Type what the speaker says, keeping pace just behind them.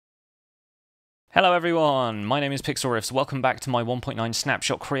Hello everyone, my name is Pixlriffs. Welcome back to my 1.9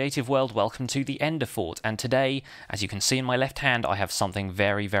 Snapshot Creative World. Welcome to the Ender Fort. And today, as you can see in my left hand, I have something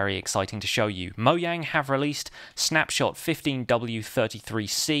very, very exciting to show you. Mojang have released Snapshot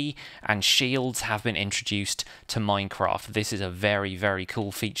 15W33C, and shields have been introduced to Minecraft. This is a very, very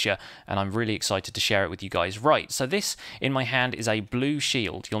cool feature, and I'm really excited to share it with you guys. Right, so this in my hand is a blue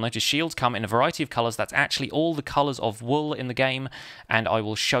shield. You'll notice shields come in a variety of colors. That's actually all the colors of wool in the game, and I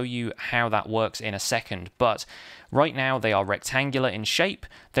will show you how that works in a second, but right now they are rectangular in shape.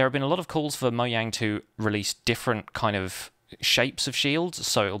 There have been a lot of calls for Mojang to release different kind of shapes of shields,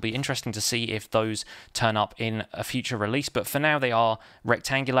 so it'll be interesting to see if those turn up in a future release, but for now they are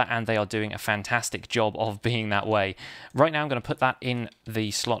rectangular and they are doing a fantastic job of being that way. Right now I'm going to put that in the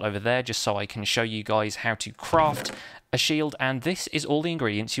slot over there just so I can show you guys how to craft a shield, and this is all the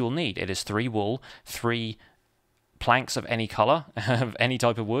ingredients you will need. It is 3 wool, 3 planks of any color, of any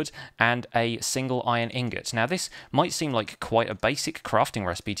type of wood, and a single iron ingot. Now this might seem like quite a basic crafting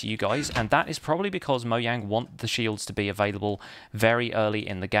recipe to you guys, and that is probably because Mojang want the shields to be available very early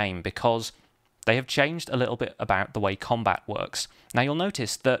in the game, because they have changed a little bit about the way combat works. Now you'll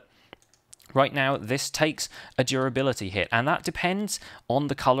notice that right now, this takes a durability hit, and that depends on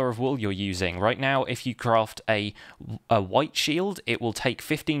the color of wool you're using. Right now, if you craft a white shield, it will take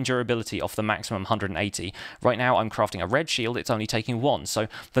 15 durability off the maximum 180. Right now, I'm crafting a red shield, it's only taking 1. So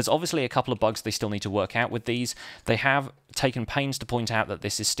there's obviously a couple of bugs they still need to work out with these. They have taken pains to point out that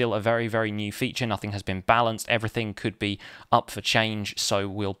this is still a very, very new feature. Nothing has been balanced. Everything could be up for change, so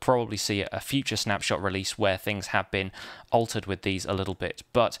we'll probably see a future snapshot release where things have been altered with these a little bit.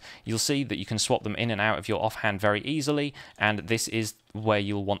 But you'll see that you can swap them in and out of your offhand very easily, and this is where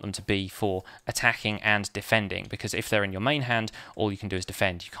you'll want them to be for attacking and defending, because if they're in your main hand, all you can do is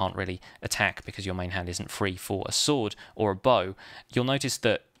defend. You can't really attack because your main hand isn't free for a sword or a bow. You'll notice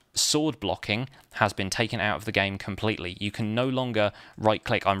that sword blocking has been taken out of the game completely. You can no longer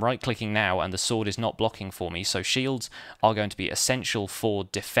right-click. I'm right-clicking now and the sword is not blocking for me, so shields are going to be essential for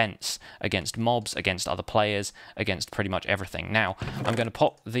defense against mobs, against other players, against pretty much everything. Now, I'm going to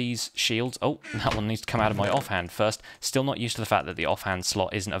pop these shields. Oh, that one needs to come out of my offhand first. Still not used to the fact that the offhand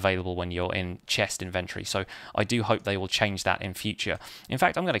slot isn't available when you're in chest inventory, so I do hope they will change that in future. In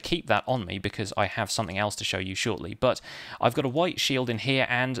fact, I'm going to keep that on me because I have something else to show you shortly, but I've got a white shield in here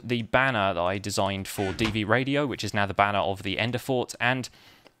and the banner that I designed for DV Radio, which is now the banner of the Ender Fort, and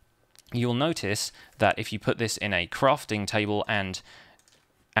you'll notice that if you put this in a crafting table and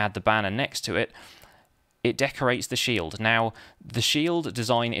add the banner next to it, it decorates the shield. Now, the shield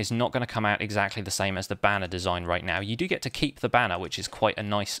design is not going to come out exactly the same as the banner design right now. You do get to keep the banner, which is quite a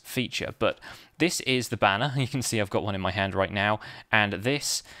nice feature, but this is the banner. You can see I've got one in my hand right now, and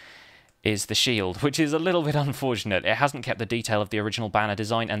this is the shield, which is a little bit unfortunate. It hasn't kept the detail of the original banner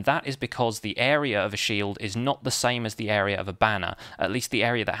design, and that is because the area of a shield is not the same as the area of a banner. At least the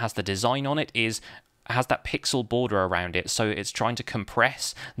area that has the design on it has that pixel border around it, so it's trying to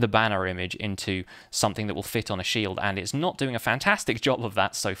compress the banner image into something that will fit on a shield, and it's not doing a fantastic job of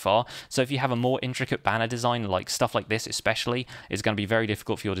that so far. So if you have a more intricate banner design, like stuff like this especially, it's going to be very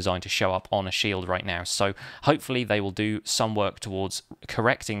difficult for your design to show up on a shield right now. So hopefully they will do some work towards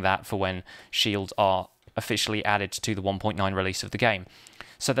correcting that for when shields are officially added to the 1.9 release of the game.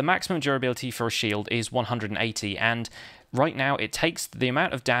 So the maximum durability for a shield is 180, and right now it takes the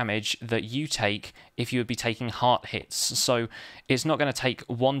amount of damage that you take if you would be taking heart hits. So it's not going to take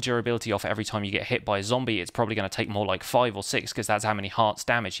 1 durability off every time you get hit by a zombie. It's probably going to take more like 5 or 6, because that's how many hearts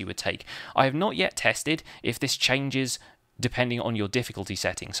damage you would take. I have not yet tested if this changes depending on your difficulty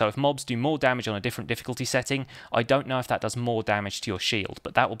setting. So if mobs do more damage on a different difficulty setting, I don't know if that does more damage to your shield,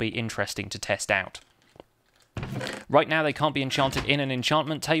 but that will be interesting to test out. Right now they can't be enchanted in an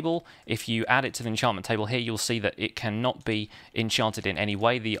enchantment table. If you add it to the enchantment table here, you'll see that it cannot be enchanted in any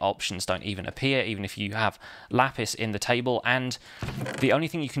way. The options don't even appear, even if you have lapis in the table, and the only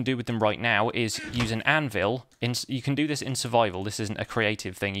thing you can do with them right now is use an anvil. You can do this in survival. This isn't a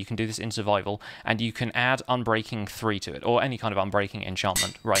creative thing. You can do this in survival, and you can add Unbreaking 3 to it, or any kind of Unbreaking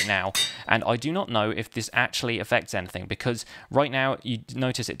enchantment right now. And I do not know if this actually affects anything, because right now you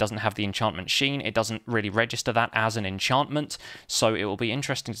notice it doesn't have the enchantment sheen. It doesn't really register that as an enchantment, so it will be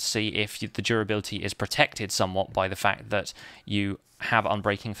interesting to see if the durability is protected somewhat by the fact that you have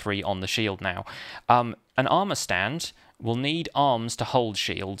Unbreaking 3 on the shield now. An armor stand will need arms to hold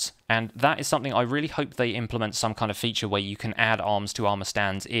shields, and that is something I really hope they implement some kind of feature where you can add arms to armor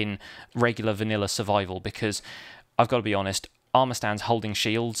stands in regular vanilla survival, because I've got to be honest, armor stands holding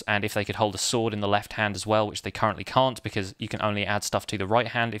shields, and if they could hold a sword in the left hand as well, which they currently can't because you can only add stuff to the right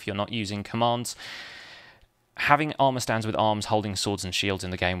hand if you're not using commands, having armor stands with arms holding swords and shields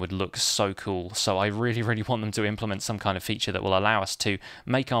in the game would look so cool, so I really, really want them to implement some kind of feature that will allow us to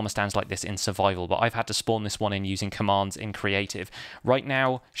make armor stands like this in survival, but I've had to spawn this one in using commands in creative. Right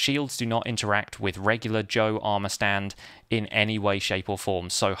now, shields do not interact with regular Joe armor stand in any way, shape or form,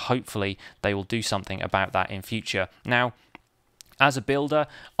 so hopefully they will do something about that in future. Now, as a builder,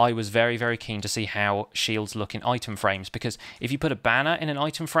 I was very, very keen to see how shields look in item frames, because if you put a banner in an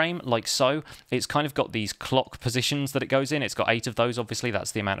item frame, like so, it's kind of got these clock positions that it goes in. It's got 8 of those, obviously,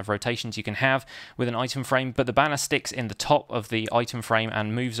 that's the amount of rotations you can have with an item frame, but the banner sticks in the top of the item frame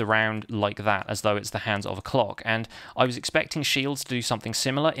and moves around like that, as though it's the hands of a clock. And I was expecting shields to do something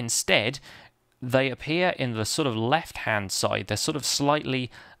similar. Instead, they appear in the sort of left-hand side. They're sort of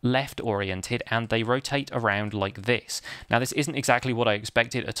slightly left-oriented, and they rotate around like this. Now, this isn't exactly what I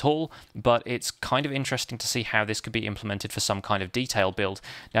expected at all, but it's kind of interesting to see how this could be implemented for some kind of detail build.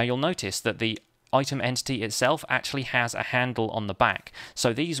 Now, you'll notice that the item entity itself actually has a handle on the back,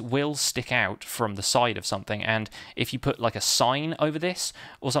 so these will stick out from the side of something, and if you put like a sign over this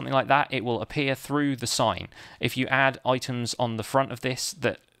or something like that, it will appear through the sign. If you add items on the front of this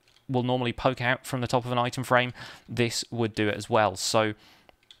that will normally poke out from the top of an item frame, this would do it as well. So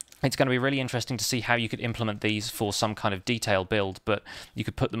it's going to be really interesting to see how you could implement these for some kind of detail build, but you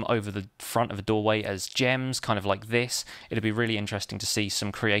could put them over the front of a doorway as gems, kind of like this. It'd be really interesting to see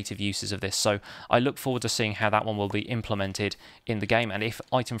some creative uses of this, so I look forward to seeing how that one will be implemented in the game, and if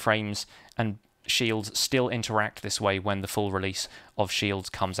item frames and shields still interact this way when the full release of shields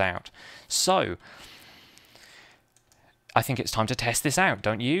comes out. So I think it's time to test this out,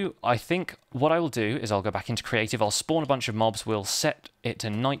 don't you? I think what I will do is I'll go back into creative, I'll spawn a bunch of mobs, we'll set it to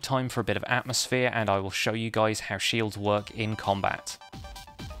nighttime for a bit of atmosphere, and I will show you guys how shields work in combat.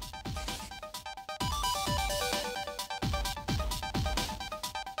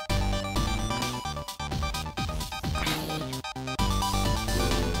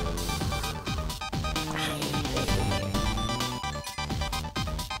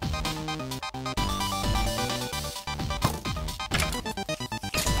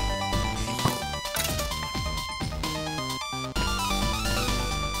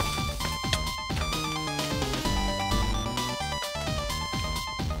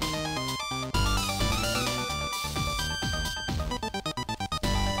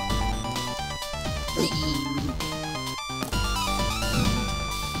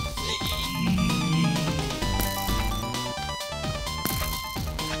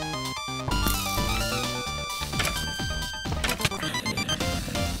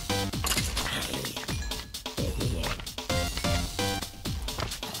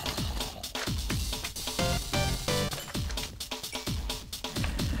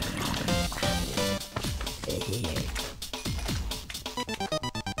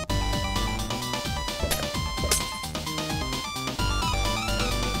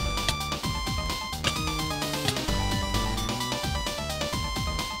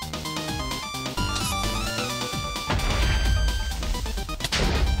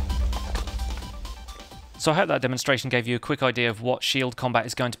 So I hope that demonstration gave you a quick idea of what shield combat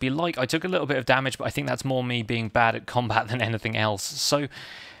is going to be like. I took a little bit of damage, but I think that's more me being bad at combat than anything else. So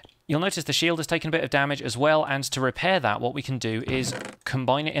you'll notice the shield has taken a bit of damage as well, and to repair that, what we can do is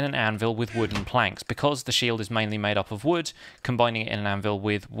combine it in an anvil with wooden planks. Because the shield is mainly made up of wood, combining it in an anvil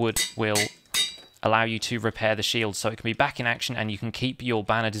with wood will allow you to repair the shield so it can be back in action and you can keep your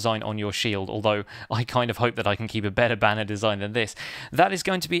banner design on your shield, although I kind of hope that I can keep a better banner design than this. That is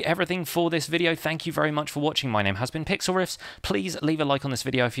going to be everything for this video. Thank you very much for watching. My name has been Pixlriffs. Please leave a like on this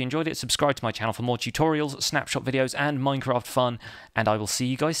video if you enjoyed it, subscribe to my channel for more tutorials, snapshot videos and Minecraft fun, and I will see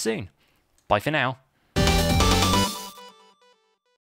you guys soon. Bye for now.